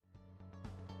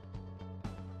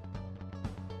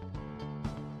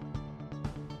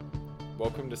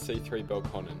Welcome to C3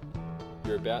 Belconnen.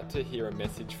 You're about to hear a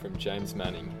message from James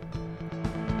Manning.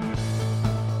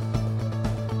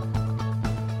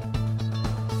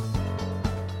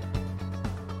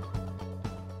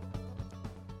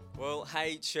 Well,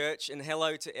 hey church, and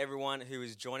hello to everyone who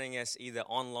is joining us either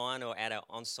online or at our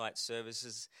on-site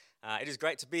services. It is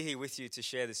great to be here with you to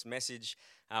share this message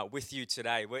with you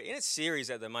today. We're in a series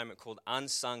at the moment called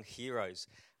Unsung Heroes,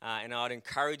 and I'd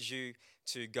encourage you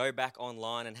to go back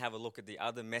online and have a look at the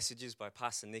other messages by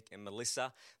Pastor Nick and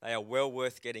Melissa. They are well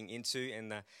worth getting into,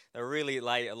 and they really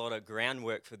lay a lot of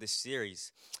groundwork for this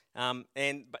series. But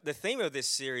the theme of this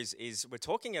series is we're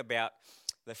talking about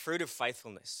the fruit of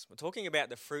faithfulness. We're talking about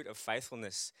the fruit of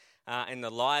faithfulness in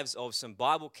the lives of some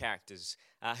Bible characters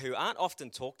who aren't often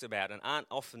talked about and aren't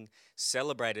often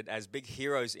celebrated as big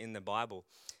heroes in the Bible.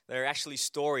 There are actually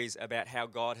stories about how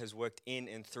God has worked in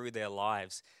and through their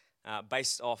lives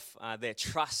based off their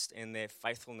trust and their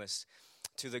faithfulness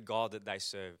to the God that they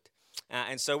served.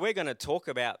 And so we're going to talk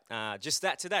about just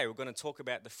that today. We're going to talk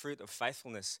about the fruit of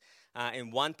faithfulness in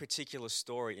one particular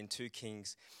story in 2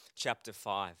 Kings chapter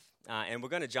 5. And we're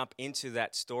going to jump into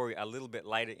that story a little bit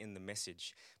later in the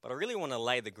message. But I really want to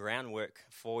lay the groundwork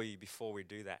for you before we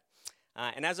do that.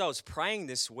 And as I was praying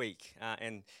this week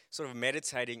and sort of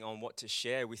meditating on what to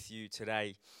share with you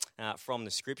today from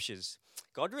the scriptures,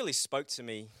 God really spoke to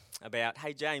me about,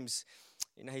 hey, James,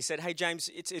 he said, hey, James,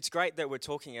 it's great that we're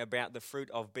talking about the fruit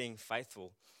of being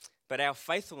faithful, but our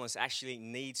faithfulness actually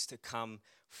needs to come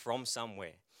from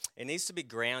somewhere. It needs to be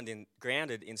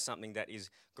grounded in something that is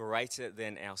greater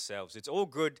than ourselves. It's all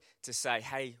good to say,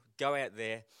 hey, go out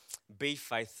there, be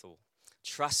faithful,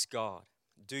 trust God,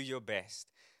 do your best.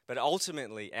 But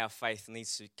ultimately, our faith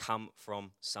needs to come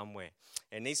from somewhere.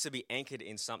 It needs to be anchored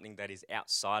in something that is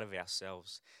outside of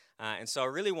ourselves. And so I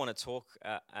really want to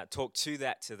talk to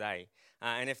that today.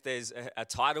 And if there's a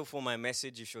title for my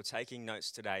message, if you're taking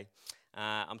notes today,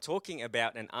 I'm talking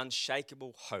about an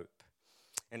unshakable hope.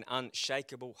 An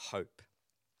unshakable hope.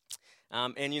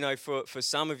 And for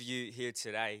some of you here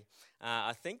today,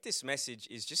 I think this message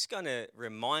is just going to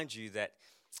remind you that,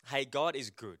 hey, God is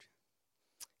good.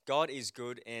 God is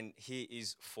good and He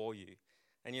is for you.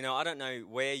 And I don't know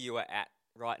where you are at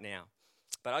right now,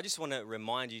 but I just want to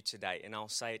remind you today, and I'll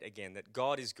say it again, that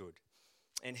God is good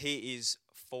and He is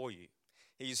for you.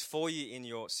 He is for you in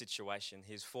your situation.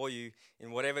 He is for you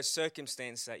in whatever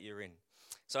circumstance that you're in.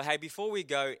 So, hey, before we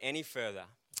go any further,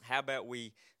 how about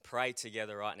we pray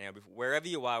together right now? Wherever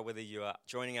you are, whether you are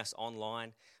joining us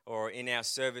online or in our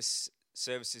services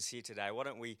here today, why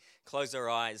don't we close our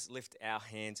eyes, lift our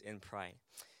hands and pray.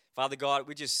 Father God,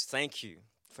 we just thank you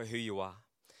for who you are.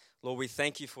 Lord, we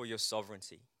thank you for your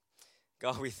sovereignty.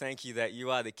 God, we thank you that you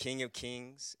are the King of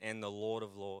Kings and the Lord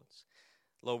of Lords.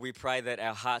 Lord, we pray that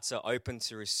our hearts are open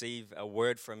to receive a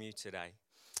word from you today.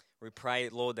 We pray,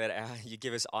 Lord, that you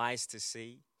give us eyes to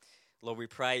see. Lord, we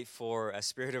pray for a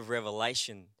spirit of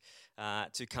revelation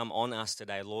to come on us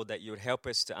today. Lord, that you would help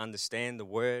us to understand the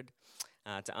word,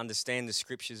 to understand the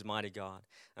scriptures, mighty God.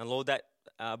 And Lord, that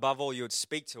above all, you would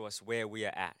speak to us where we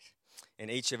are at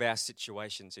in each of our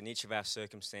situations, in each of our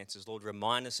circumstances. Lord,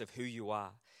 remind us of who you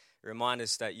are. Remind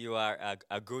us that you are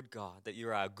a good God, that you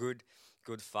are a good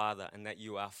Father, and that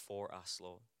you are for us,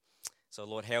 Lord. So,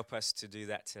 Lord, help us to do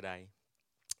that today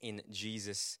in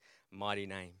Jesus' mighty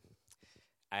name.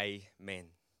 Amen.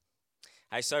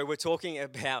 Hey, so we're talking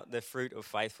about the fruit of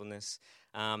faithfulness.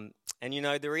 And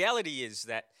the reality is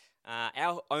that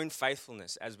our own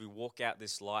faithfulness as we walk out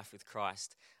this life with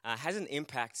Christ has an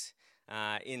impact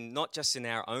in not just in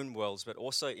our own worlds, but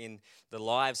also in the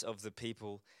lives of the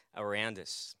people around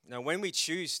us. Now, when we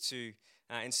choose to,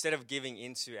 instead of giving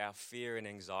into our fear and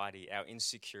anxiety, our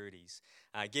insecurities,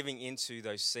 giving into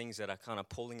those things that are kind of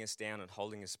pulling us down and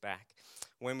holding us back,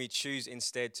 when we choose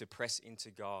instead to press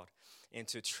into God and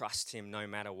to trust Him no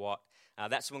matter what,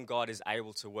 that's when God is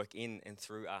able to work in and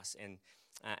through us.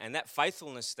 And that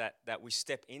faithfulness that we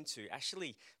step into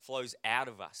actually flows out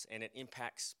of us, and it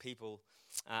impacts people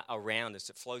around us.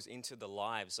 It flows into the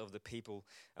lives of the people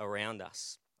around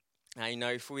us.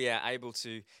 If we are able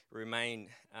to remain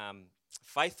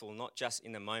faithful, not just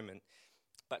in the moment,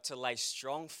 but to lay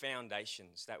strong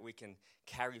foundations that we can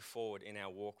carry forward in our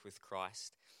walk with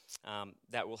Christ,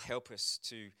 that will help us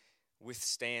to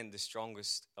withstand the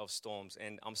strongest of storms.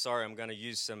 And I'm sorry, I'm going to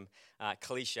use some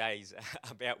cliches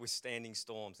about withstanding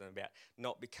storms and about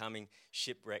not becoming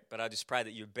shipwrecked, but I just pray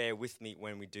that you bear with me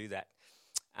when we do that.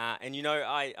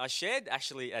 I shared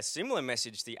actually a similar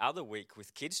message the other week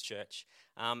with Kids Church,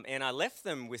 and I left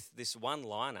them with this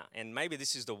one-liner, and maybe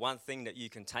this is the one thing that you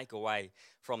can take away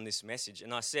from this message.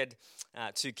 And I said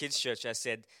to Kids Church, I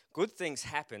said, good things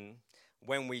happen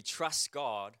when we trust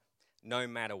God no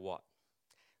matter what.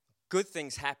 Good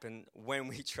things happen when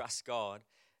we trust God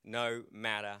no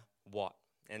matter what.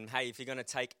 And hey, if you're going to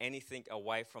take anything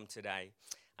away from today,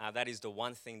 that is the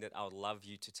one thing that I would love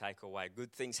you to take away.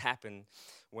 Good things happen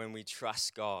when we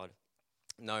trust God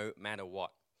no matter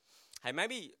what. Hey,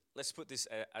 maybe let's put this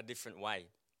a different way.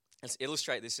 Let's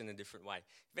illustrate this in a different way.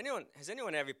 Has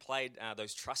anyone ever played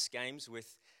those trust games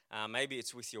with, maybe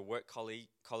it's with your work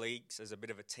colleagues as a bit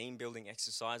of a team building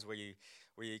exercise where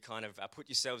you kind of put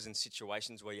yourselves in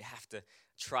situations where you have to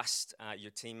trust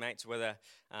your teammates, whether,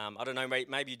 I don't know,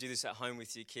 maybe you do this at home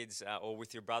with your kids or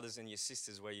with your brothers and your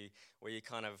sisters where you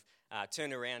kind of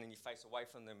turn around and you face away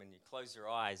from them and you close your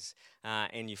eyes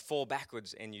and you fall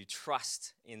backwards and you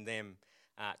trust in them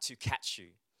to catch you.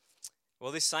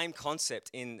 Well, this same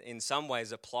concept in some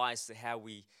ways applies to how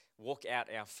we walk out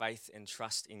our faith and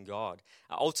trust in God.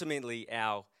 Ultimately,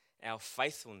 our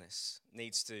faithfulness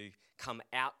needs to come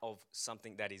out of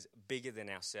something that is bigger than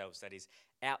ourselves, that is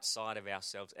outside of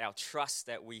ourselves. Our trust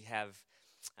that we have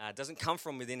doesn't come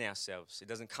from within ourselves. It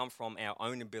doesn't come from our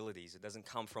own abilities. It doesn't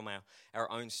come from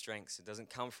our own strengths. It doesn't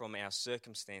come from our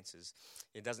circumstances.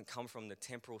 It doesn't come from the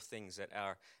temporal things that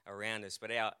are around us.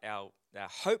 But our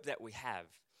hope that we have,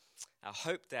 our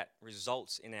hope that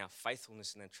results in our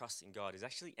faithfulness and our trust in God is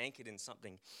actually anchored in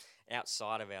something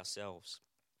outside of ourselves.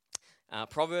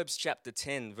 Proverbs chapter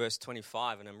 10, verse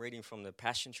 25, and I'm reading from the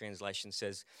Passion Translation,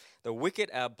 says, "The wicked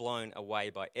are blown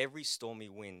away by every stormy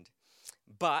wind,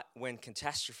 but when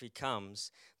catastrophe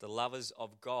comes, the lovers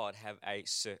of God have a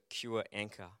secure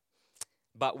anchor."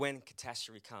 But when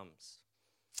catastrophe comes.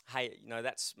 Hey,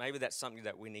 that's something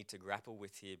that we need to grapple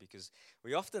with here, because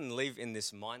we often live in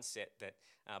this mindset that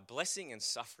blessing and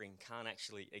suffering can't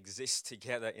actually exist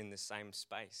together in the same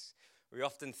space. We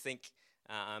often think,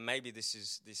 maybe this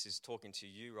is talking to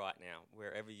you right now,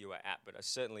 wherever you are at, but it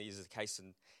certainly is the case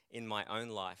in my own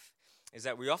life, is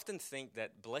that we often think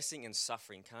that blessing and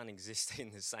suffering can't exist in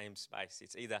the same space.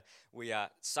 It's either we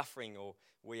are suffering or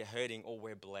we are hurting or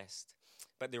we're blessed.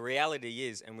 But the reality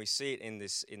is, and we see it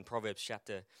in Proverbs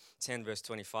chapter 10, verse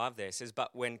 25 there, it says,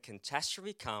 "But when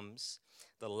catastrophe comes,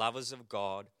 the lovers of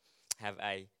God have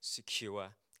a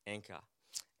secure anchor."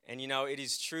 And it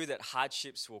is true that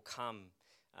hardships will come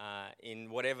in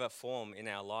whatever form in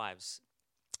our lives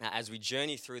as we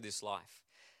journey through this life.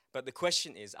 But the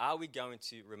question is, are we going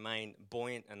to remain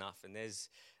buoyant enough? And there's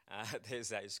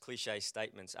those cliche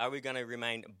statements. Are we going to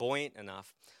remain buoyant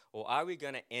enough, or are we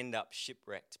going to end up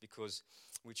shipwrecked because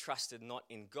we trusted not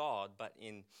in God but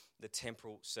in the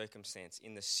temporal circumstance,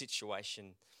 in the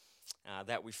situation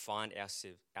that we find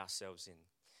ourselves in?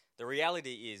 The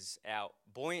reality is our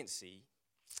buoyancy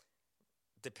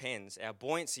depends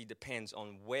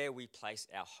on where we place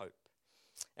our hope.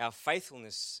 Our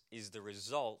faithfulness is the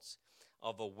result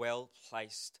of a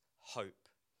well-placed hope,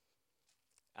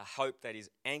 a hope that is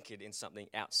anchored in something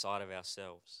outside of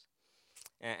ourselves.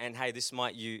 And hey, this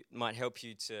might help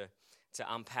you to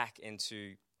unpack and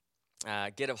to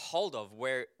get a hold of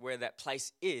where that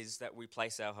place is that we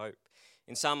place our hope.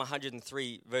 In Psalm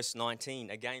 103, verse 19,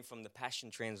 again from the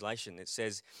Passion Translation, it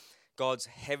says, "God's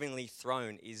heavenly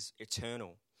throne is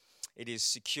eternal. It is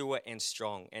secure and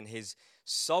strong, and his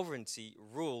sovereignty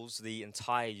rules the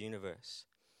entire universe."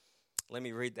 Let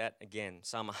me read that again.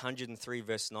 Psalm 103,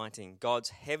 verse 19. "God's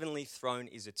heavenly throne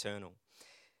is eternal.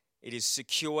 It is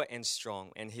secure and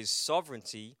strong, and his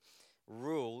sovereignty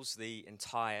rules the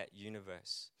entire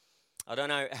universe." I don't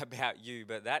know about you,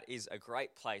 but that is a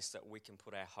great place that we can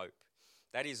put our hope.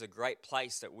 That is a great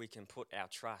place that we can put our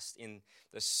trust in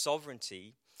the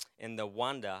sovereignty and the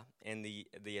wonder and the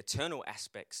eternal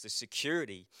aspects, the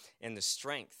security and the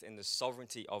strength and the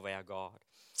sovereignty of our God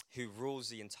who rules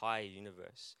the entire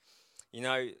universe.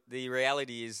 The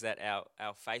reality is that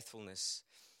our faithfulness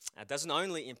doesn't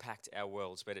only impact our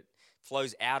worlds, but it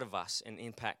flows out of us and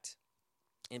impacts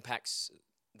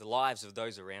the lives of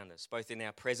those around us, both in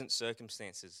our present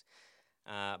circumstances,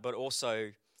 but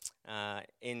also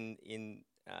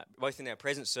both in our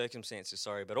present circumstances,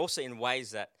 but also in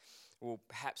ways that we'll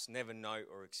perhaps never know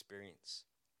or experience.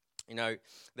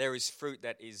 There is fruit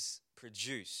that is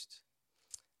produced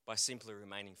by simply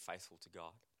remaining faithful to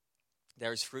God.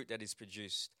 There is fruit that is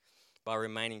produced by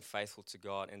remaining faithful to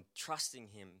God and trusting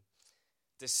him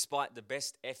despite the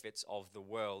best efforts of the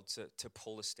world to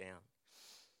pull us down.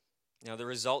 The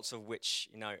results of which,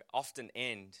 often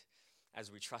end as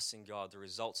we trust in God. The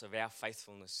results of our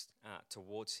faithfulness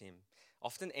towards him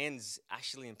often ends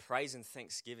actually in praise and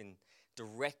thanksgiving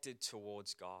directed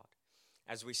towards God.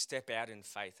 As we step out in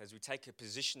faith, as we take a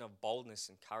position of boldness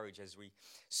and courage, as we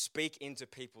speak into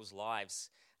people's lives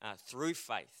through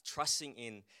faith, trusting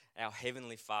in our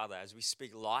Heavenly Father, as we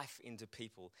speak life into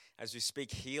people, as we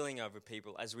speak healing over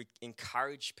people, as we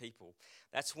encourage people,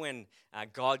 that's when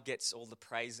God gets all the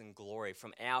praise and glory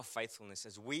from our faithfulness.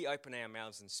 As we open our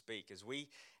mouths and speak, as we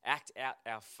act out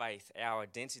our faith, our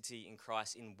identity in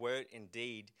Christ, in word and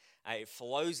deed, it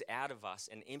flows out of us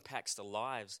and impacts the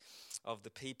lives of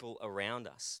the people around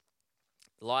us.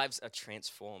 Lives are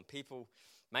transformed.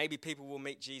 Maybe people will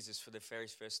meet Jesus for the very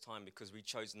first time because we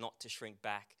chose not to shrink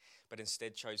back, but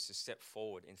instead chose to step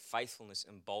forward in faithfulness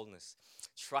and boldness,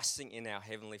 trusting in our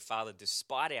Heavenly Father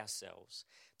despite ourselves,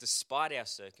 despite our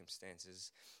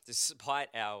circumstances, despite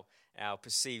our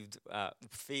perceived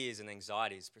fears and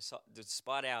anxieties,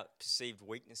 despite our perceived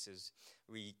weaknesses.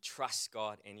 We trust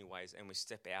God anyways, and we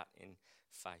step out in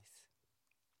faith.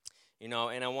 And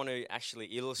I want to actually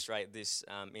illustrate this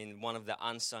in one of the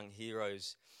unsung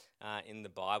heroes in the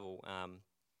Bible.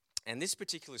 And this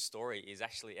particular story is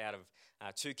actually out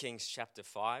of 2 Kings chapter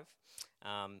 5.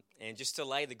 And just to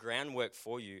lay the groundwork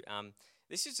for you,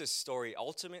 this is a story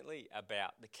ultimately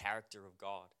about the character of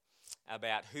God,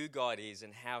 about who God is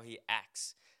and how he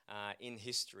acts in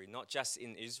history, not just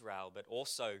in Israel, but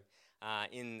also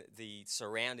in the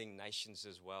surrounding nations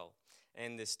as well.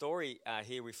 And the story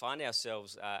here, we find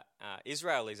ourselves,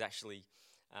 Israel is actually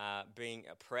being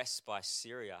oppressed by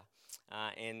Syria.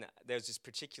 And there's this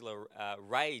particular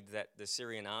raid that the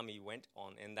Syrian army went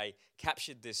on, and they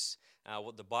captured this,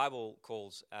 what the Bible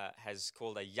has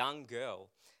called a young girl,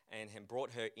 and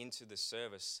brought her into the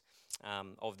service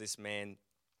of this man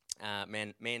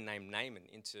named Naaman,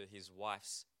 into his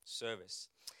wife's service.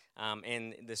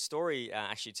 And the story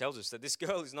actually tells us that this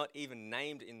girl is not even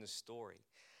named in the story.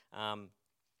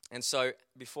 And so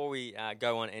before we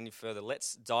go on any further,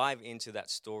 let's dive into that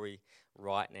story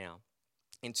right now.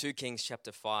 In 2 Kings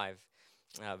chapter 5,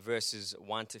 verses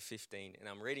 1 to 15, and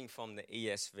I'm reading from the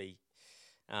ESV,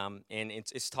 and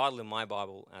it's titled in my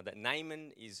Bible that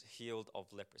Naaman is healed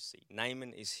of leprosy.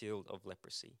 Naaman is healed of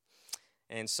leprosy.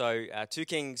 And so 2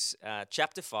 Kings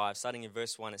chapter 5, starting in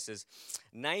verse 1, it says,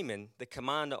 Naaman, the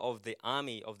commander of the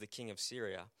army of the king of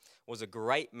Syria, was a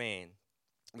great man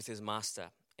with his master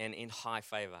and in high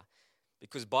favor,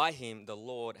 because by him the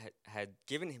Lord had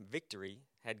given victory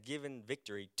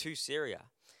to Syria.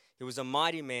 He was a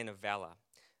mighty man of valor,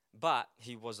 but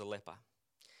he was a leper.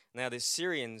 Now the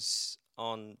Syrians,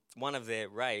 on one of their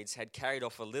raids, had carried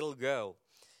off a little girl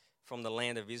from the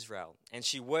land of Israel, and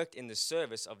she worked in the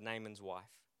service of Naaman's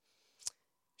wife.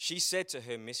 She said to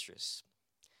her mistress,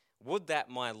 "Would that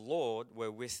my Lord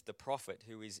were with the prophet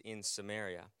who is in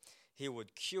Samaria. He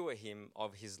would cure him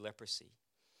of his leprosy."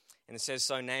 And it says,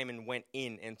 so Naaman went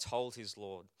in and told his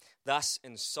Lord. Thus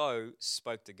and so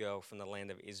spoke the girl from the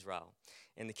land of Israel.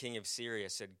 And the king of Syria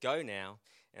said, "Go now,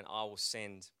 and I will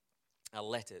send a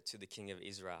letter to the king of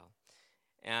Israel."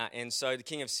 And so the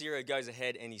king of Syria goes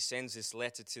ahead and he sends this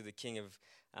letter to the king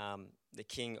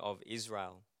of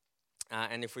Israel.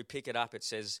 And if we pick it up, it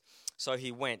says, so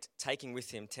he went, taking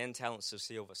with him 10 talents of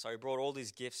silver. So he brought all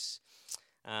these gifts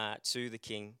to the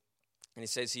king. And he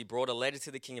says he brought a letter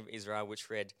to the king of Israel, which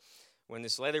read, "When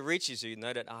this letter reaches you,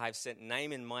 know that I have sent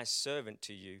Naaman my servant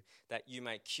to you, that you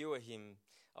may cure him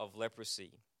of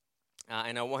leprosy."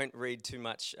 And I won't read too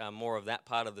much more of that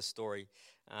part of the story.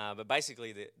 But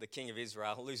basically, the king of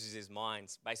Israel loses his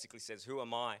mind, basically says, "Who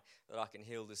am I that I can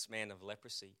heal this man of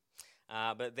leprosy?"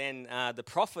 But then the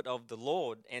prophet of the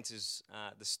Lord enters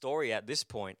the story at this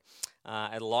point,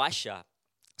 Elisha.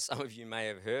 Some of you may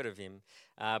have heard of him.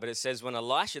 But it says, when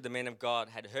Elisha, the man of God,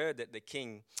 had heard that the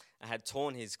king had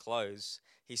torn his clothes,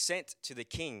 he sent to the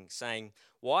king, saying,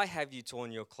 "Why have you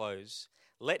torn your clothes?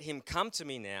 Let him come to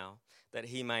me now, that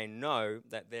he may know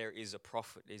that there is a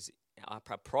prophet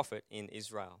in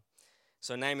Israel."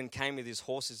 So Naaman came with his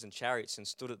horses and chariots and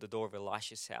stood at the door of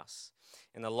Elisha's house.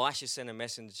 And Elisha sent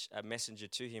a messenger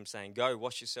to him, saying, "Go,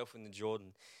 wash yourself in the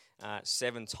Jordan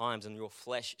 7 times, and your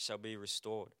flesh shall be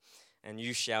restored, and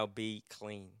you shall be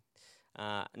clean."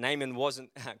 Naaman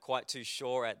wasn't quite too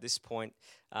sure at this point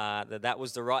that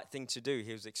was the right thing to do.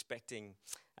 He was expecting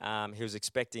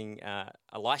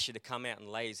Elisha to come out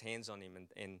and lay his hands on him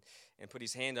and put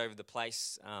his hand over the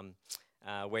place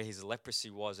where his leprosy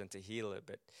was and to heal it.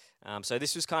 But so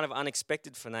this was kind of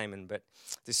unexpected for Naaman. But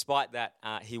despite that,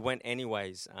 he went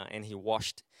anyways and he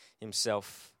washed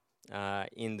himself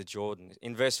in the Jordan.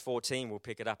 In verse 14, we'll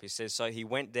pick it up. He says, so he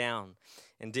went down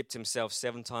and dipped himself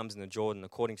 7 times in the Jordan,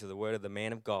 according to the word of the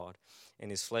man of God,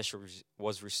 and his flesh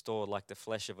was restored like the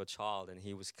flesh of a child, and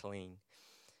he was clean.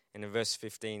 And in verse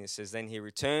 15, it says, then he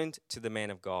returned to the man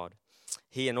of God,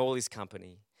 he and all his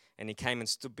company, And he came and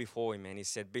stood before him, and he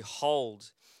said,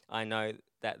 "Behold, I know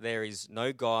that there is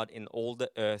no God in all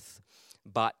the earth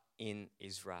but in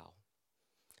Israel."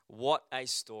 What a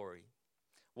story.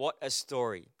 What a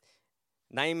story.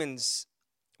 Naaman's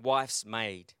wife's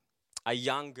maid, a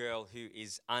young girl who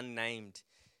is unnamed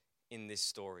in this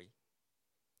story.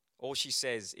 All she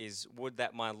says is, "Would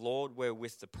that my Lord were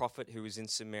with the prophet who is in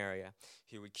Samaria,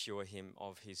 who would cure him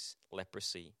of his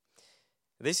leprosy."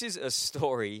 This is a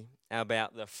story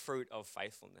about the fruit of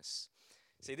faithfulness.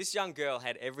 See, this young girl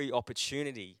had every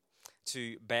opportunity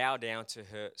to bow down to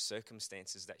her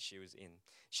circumstances that she was in.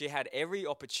 She had every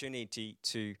opportunity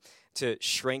to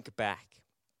shrink back,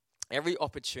 every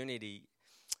opportunity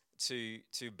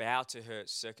to bow to her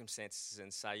circumstances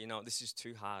and say, "You know, this is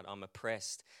too hard. I'm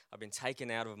oppressed. I've been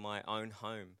taken out of my own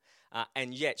home."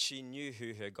 And yet she knew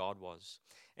who her God was.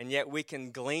 And yet we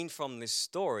can glean from this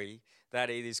story that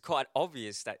it is quite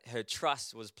obvious that her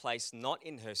trust was placed not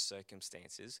in her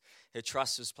circumstances. Her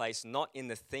trust was placed not in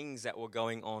the things that were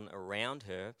going on around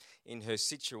her, in her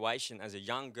situation as a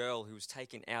young girl who was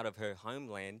taken out of her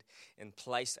homeland and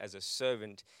placed as a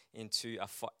servant in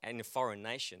a foreign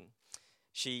nation.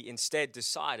 She instead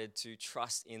decided to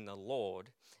trust in the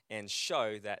Lord and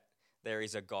show that there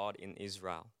is a God in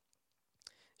Israel.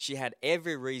 She had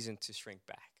every reason to shrink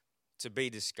back, to be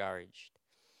discouraged,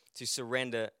 to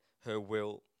surrender her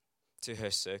will to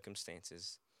her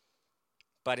circumstances.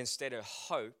 But instead, her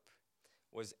hope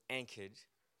was anchored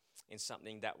in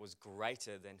something that was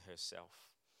greater than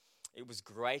herself. It was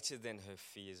greater than her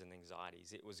fears and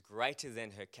anxieties. It was greater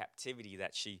than her captivity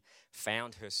that she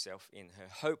found herself in. Her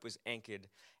hope was anchored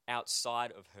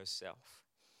outside of herself.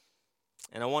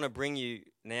 And I want to bring you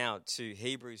now to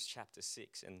Hebrews chapter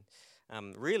 6. And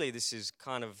really, this is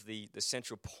kind of the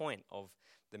central point of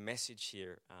the message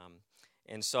here.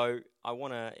 And so I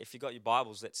want to, if you've got your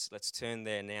Bibles, let's turn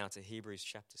there now to Hebrews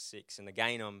chapter 6. And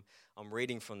again, I'm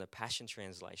reading from the Passion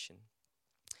Translation.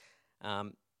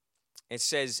 It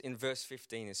says in verse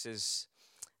 15, it says,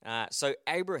 "So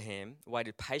Abraham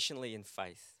waited patiently in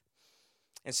faith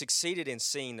and succeeded in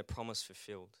seeing the promise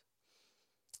fulfilled.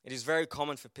 It is very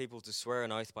common for people to swear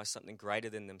an oath by something greater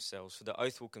than themselves, for the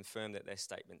oath will confirm that their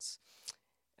statements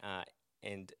and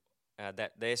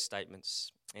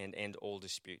end all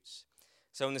disputes.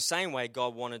 So in the same way,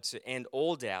 God wanted to end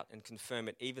all doubt and confirm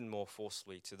it even more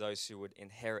forcefully to those who would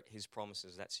inherit his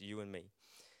promises. That's you and me.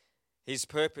 His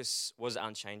purpose was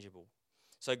unchangeable.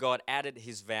 So God added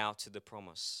his vow to the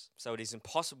promise. So it is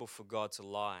impossible for God to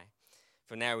lie.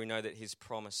 For now we know that his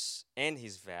promise and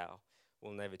his vow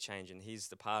will never change." And here's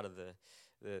the part of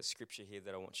the scripture here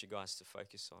that I want you guys to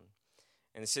focus on.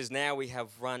 And it says, "Now we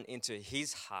have run into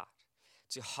his heart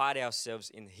to hide ourselves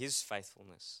in his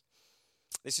faithfulness.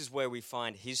 This is where we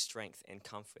find his strength and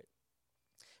comfort.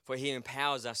 For he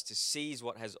empowers us to seize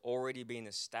what has already been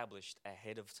established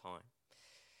ahead of time.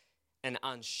 An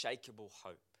unshakable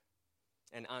hope.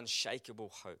 An unshakable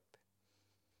hope."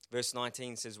 Verse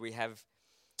 19 says, we have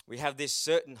this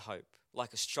certain hope,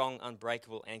 like a strong,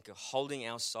 unbreakable anchor, holding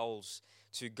our souls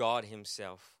to God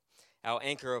himself. Our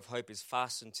anchor of hope is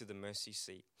fastened to the mercy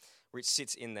seat, which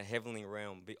sits in the heavenly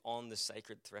realm beyond the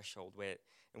sacred threshold,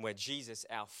 where Jesus,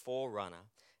 our forerunner,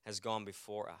 has gone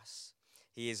before us.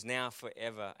 He is now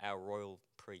forever our royal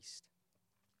priest.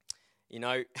 You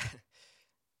know,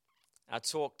 I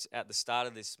talked at the start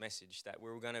of this message that we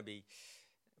were going to be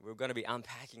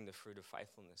unpacking the fruit of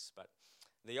faithfulness, but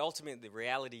the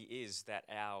reality is that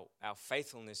our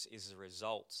faithfulness is a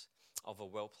result of a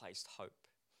well-placed hope.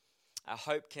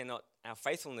 Our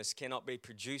faithfulness cannot be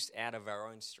produced out of our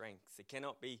own strength. It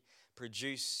cannot be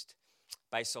produced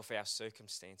based off our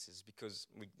circumstances, because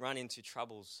we run into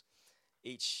troubles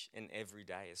each and every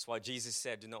day. That's why Jesus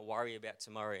said, "Do not worry about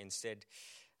tomorrow. Instead,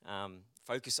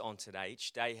 focus on today.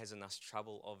 Each day has enough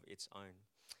trouble of its own."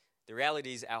 The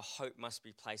reality is our hope must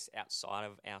be placed outside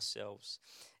of ourselves.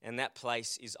 And that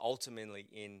place is ultimately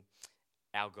in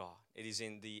our God. It is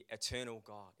in the eternal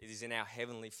God. It is in our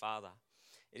Heavenly Father.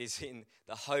 It is in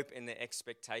the hope and the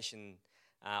expectation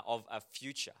of a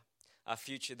future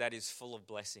that is full of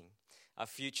blessing, a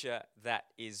future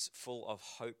that is full of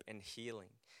hope and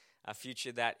healing, a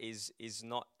future that is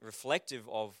not reflective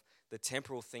of the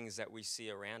temporal things that we see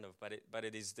around us, but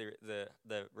it is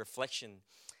the reflection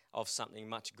of something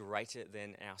much greater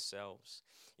than ourselves.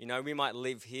 You know, we might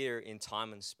live here in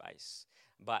time and space,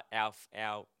 but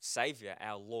our Savior,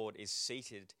 our Lord, is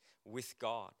seated with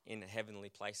God in heavenly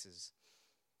places.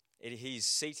 He is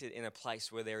seated in a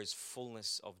place where there is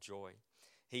fullness of joy.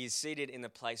 He is seated in a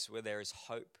place where there is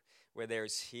hope, where there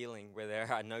is healing, where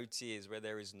there are no tears, where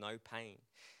there is no pain.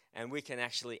 And we can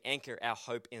actually anchor our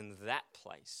hope in that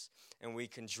place. And we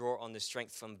can draw on the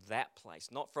strength from that place,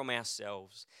 not from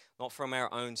ourselves, not from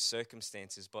our own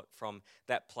circumstances, but from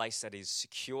that place that is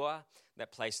secure,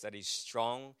 that place that is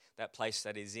strong, that place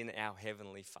that is in our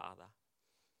Heavenly Father.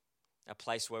 A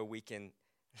place where we can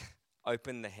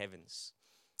open the heavens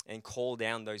and call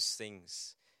down those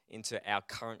things into our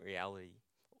current reality.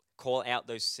 Call out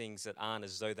those things that aren't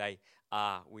as though they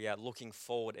are. We are looking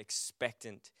forward,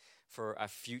 expectant for a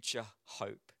future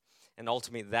hope. And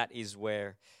ultimately, that is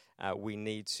where we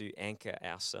need to anchor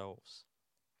ourselves.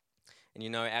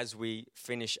 And as we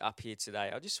finish up here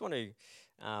today, I just want to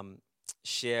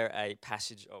share a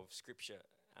passage of Scripture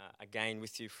again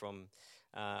with you from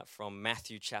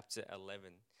Matthew chapter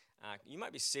 11. You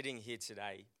might be sitting here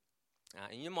today,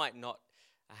 and you might not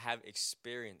have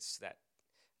experienced that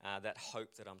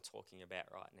hope that I'm talking about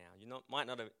right now. You might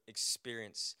not have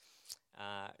experienced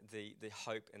the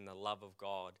hope and the love of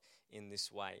God in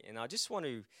this way. And I just want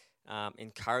to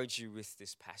encourage you with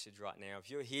this passage right now. If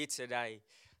you're here today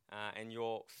and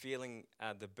you're feeling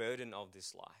the burden of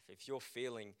this life, if you're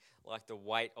feeling like the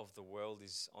weight of the world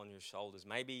is on your shoulders,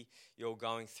 maybe you're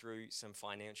going through some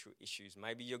financial issues,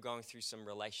 maybe you're going through some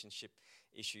relationship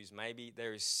issues, maybe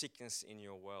there is sickness in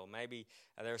your world, maybe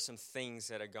there are some things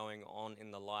that are going on in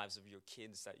the lives of your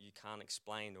kids that you can't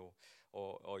explain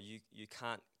or you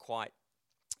can't quite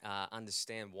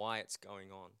understand why it's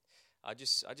going on. I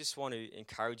just want to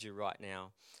encourage you right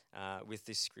now with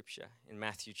this scripture. In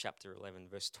Matthew chapter 11,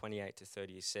 verse 28 to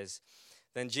 30, it says,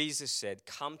 "Then Jesus said,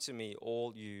 'Come to me,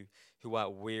 all you who are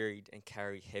wearied and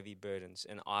carry heavy burdens,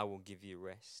 and I will give you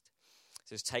rest.' It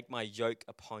says, 'Take my yoke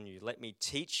upon you. Let me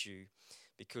teach you,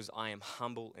 because I am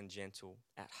humble and gentle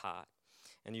at heart,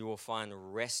 and you will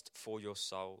find rest for your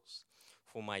souls.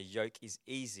 For my yoke is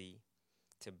easy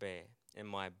to bear,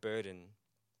 and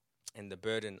the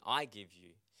burden I give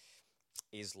you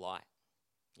is light.'"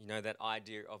 That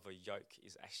idea of a yoke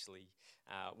is actually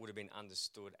would have been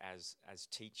understood as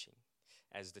teaching,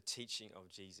 as the teaching of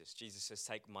Jesus. Jesus says,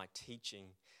 "Take my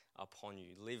teaching upon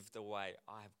you. Live the way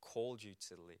I have called you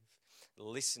to live.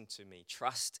 Listen to me.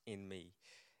 Trust in me.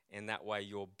 And that way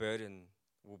your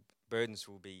burdens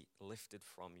will be lifted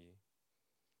from you.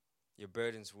 Your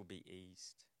burdens will be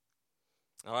eased."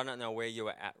 Now, I don't know where you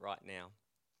are at right now,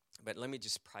 but let me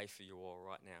just pray for you all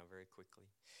right now very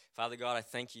quickly. Father God, I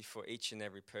thank you for each and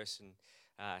every person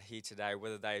here today,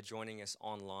 whether they are joining us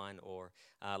online or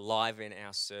live in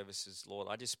our services, Lord.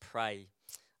 I just pray,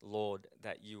 Lord,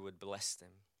 that you would bless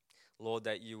them. Lord,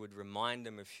 that you would remind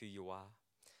them of who you are.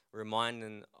 Remind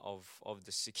them of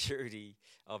the security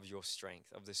of your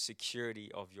strength, of the security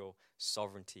of your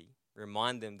sovereignty.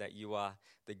 Remind them that you are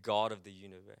the God of the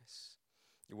universe.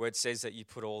 Your word says that you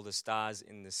put all the stars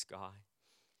in the sky.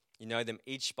 You know them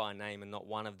each by name, and not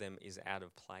one of them is out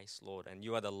of place, Lord. And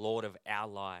you are the Lord of our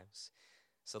lives.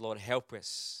 So, Lord, help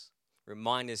us.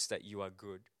 Remind us that you are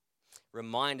good.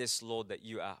 Remind us, Lord, that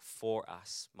you are for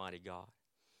us, mighty God.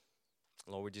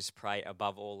 Lord, we just pray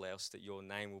above all else that your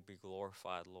name will be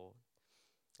glorified, Lord.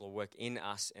 Lord, work in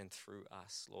us and through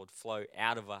us. Lord, flow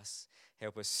out of us.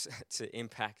 Help us to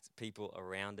impact people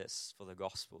around us for the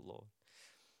gospel, Lord.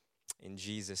 In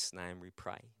Jesus' name we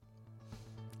pray.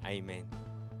 Amen.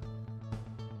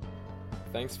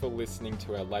 Thanks for listening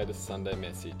to our latest Sunday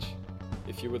message.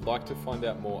 If you would like to find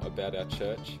out more about our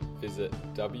church, visit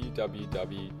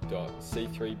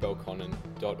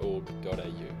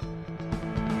www.c3belconnen.org.au.